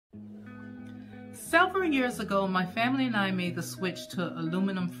Several years ago, my family and I made the switch to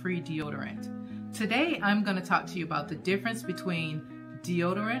aluminum-free deodorant. Today, I'm going to talk to you about the difference between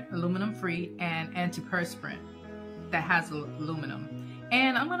deodorant, aluminum-free, and antiperspirant that has aluminum.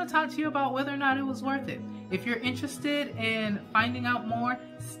 And I'm going to talk to you about whether or not it was worth it. If you're interested in finding out more,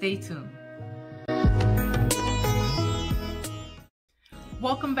 stay tuned.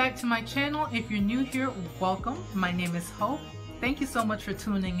 Welcome back to my channel. If you're new here, welcome. My name is Hope. Thank you so much for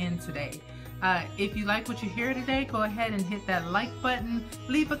tuning in today. If you like what you hear today, go ahead and hit that like button,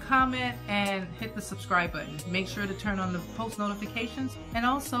 leave a comment, and hit the subscribe button. Make sure to turn on the post notifications. And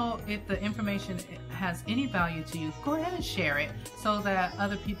also, if the information has any value to you, go ahead and share it so that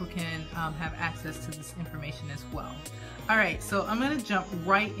other people can have access to this information as well. All right, so I'm going to jump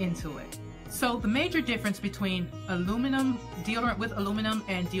right into it. So the major difference between deodorant with aluminum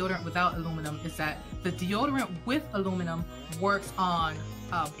and deodorant without aluminum is that the deodorant with aluminum works on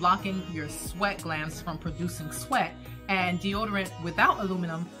blocking your sweat glands from producing sweat, and deodorant without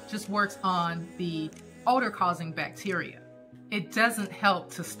aluminum just works on the odor-causing bacteria. It doesn't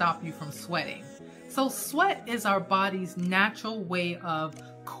help to stop you from sweating. So sweat is our body's natural way of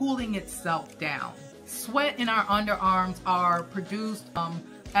cooling itself down. Sweat in our underarms are produced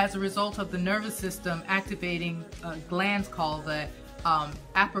as a result of the nervous system activating glands called the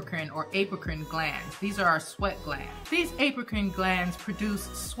apocrine glands. These are our sweat glands. These apocrine glands produce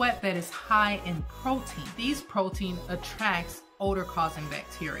sweat that is high in protein. These protein attracts odor-causing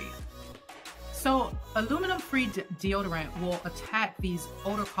bacteria. So aluminum-free deodorant will attack these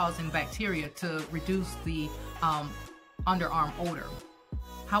odor-causing bacteria to reduce the underarm odor.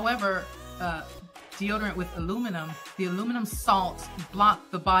 However, deodorant with aluminum, the aluminum salts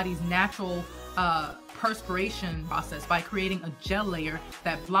block the body's natural perspiration process by creating a gel layer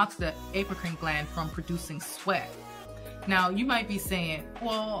that blocks the apocrine gland from producing sweat. Now, you might be saying,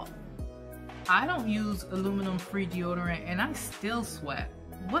 well, I don't use aluminum-free deodorant and I still sweat.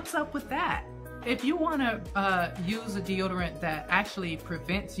 What's up with that? If you want to use a deodorant that actually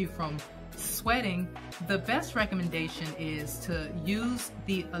prevents you from sweating, the best recommendation is to use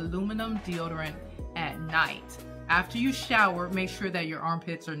the aluminum deodorant at night. After you shower, make sure that your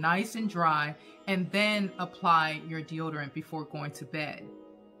armpits are nice and dry, and then apply your deodorant before going to bed.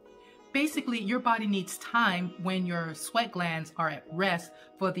 Basically, your body needs time when your sweat glands are at rest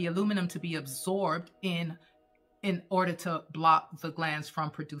for the aluminum to be absorbed in order to block the glands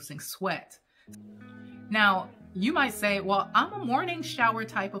from producing sweat. Now, you might say, well, I'm a morning shower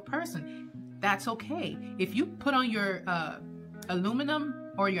type of person. That's okay. If you put on your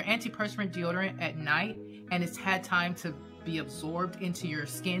aluminum or your antiperspirant deodorant at night and it's had time to be absorbed into your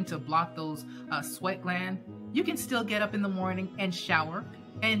skin to block those sweat glands, you can still get up in the morning and shower.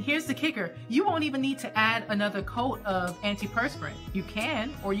 And here's the kicker, you won't even need to add another coat of antiperspirant. You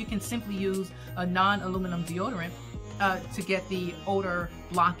can, or you can simply use a non-aluminum deodorant to get the odor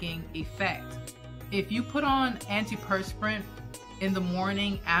blocking effect. If you put on antiperspirant in the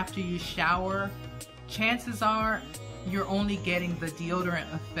morning after you shower, chances are you're only getting the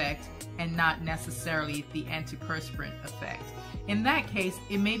deodorant effect and not necessarily the antiperspirant effect. In that case,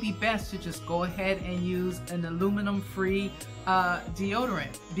 it may be best to just go ahead and use an aluminum-free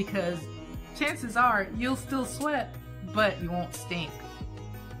deodorant, because chances are you'll still sweat, but you won't stink.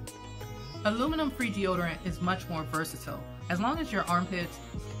 Aluminum-free deodorant is much more versatile. As long as your armpits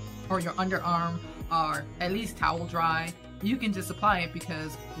or your underarm are at least towel dry, you can just apply it,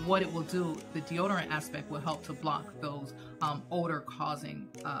 because what it will do, the deodorant aspect will help to block those odor-causing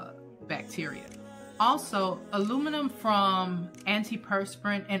bacteria. Also, aluminum from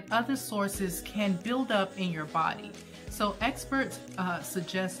antiperspirant and other sources can build up in your body. So experts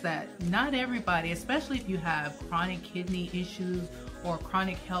suggest that not everybody, especially if you have chronic kidney issues or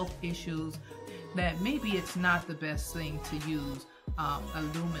chronic health issues, that maybe it's not the best thing to use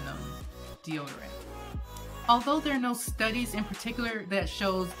aluminum deodorant. Although there are no studies in particular that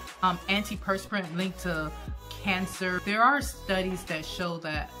shows antiperspirant linked to cancer, there are studies that show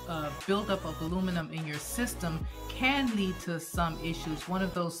that buildup of aluminum in your system can lead to some issues. One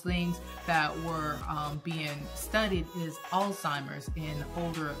of those things that were being studied is Alzheimer's in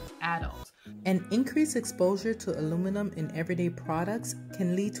older adults. An increased exposure to aluminum in everyday products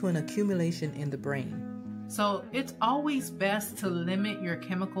can lead to an accumulation in the brain. So it's always best to limit your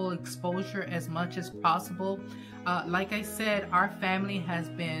chemical exposure as much as possible. Like I said, our family has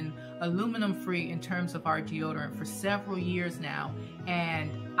been aluminum free in terms of our deodorant for several years now,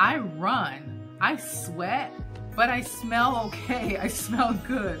 and I sweat, but I smell okay. I smell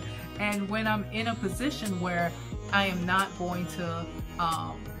good. And when I'm in a position where I am not going to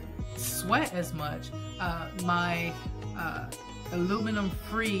sweat as much, my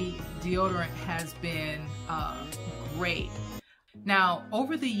aluminum-free deodorant has been great. Now,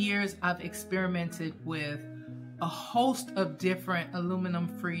 over the years, I've experimented with a host of different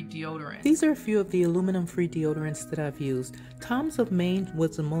aluminum-free deodorants. These are a few of the aluminum-free deodorants that I've used. Tom's of Maine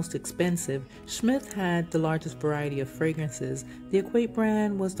was the most expensive. Schmidt had the largest variety of fragrances. The Equate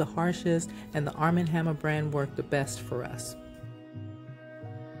brand was the harshest, and the Arm & Hammer brand worked the best for us.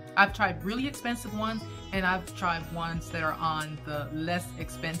 I've tried really expensive ones, and I've tried ones that are on the less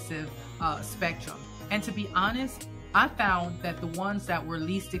expensive spectrum. And to be honest, I found that the ones that were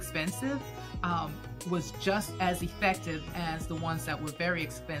least expensive was just as effective as the ones that were very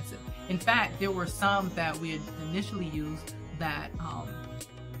expensive. In fact, there were some that we had initially used that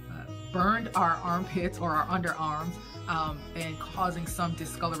burned our armpits or our underarms and causing some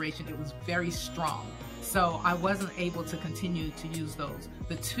discoloration. It was very strong. So I wasn't able to continue to use those.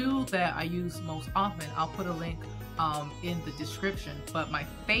 The two that I use most often, I'll put a link in the description, but my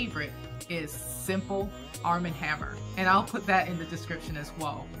favorite is Simple Arm & Hammer, and I'll put that in the description as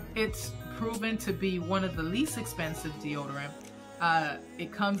well. It's proven to be one of the least expensive deodorant.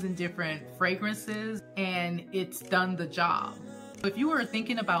 It comes in different fragrances, and it's done the job. If you are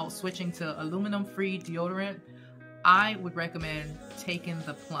thinking about switching to aluminum-free deodorant, I would recommend taking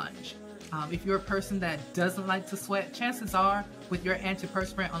the plunge. If you're a person that doesn't like to sweat, chances are with your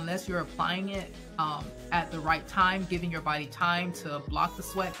antiperspirant, unless you're applying it at the right time, giving your body time to block the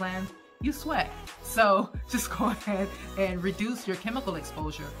sweat glands, you sweat. So just go ahead and reduce your chemical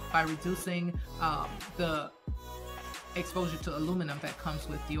exposure by reducing the exposure to aluminum that comes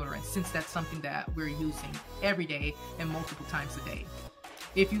with deodorant, since that's something that we're using every day and multiple times a day.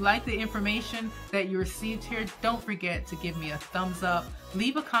 If you like the information that you received here, don't forget to give me a thumbs up.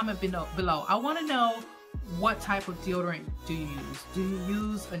 Leave a comment below. I want to know, what type of deodorant do you use? Do you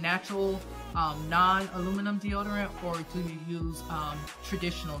use a natural non-aluminum deodorant, or do you use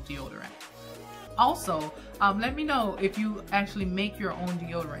traditional deodorant? Also, let me know if you actually make your own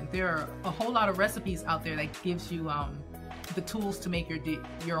deodorant. There are a whole lot of recipes out there that gives you the tools to make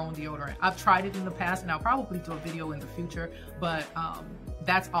your own deodorant. I've tried it in the past, and I'll probably do a video in the future, but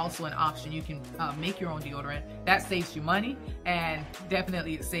that's also an option. You can make your own deodorant. That saves you money, and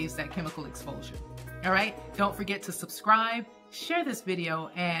definitely it saves that chemical exposure. All right, don't forget to subscribe, share this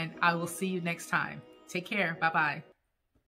video, and I will see you next time. Take care. Bye-bye.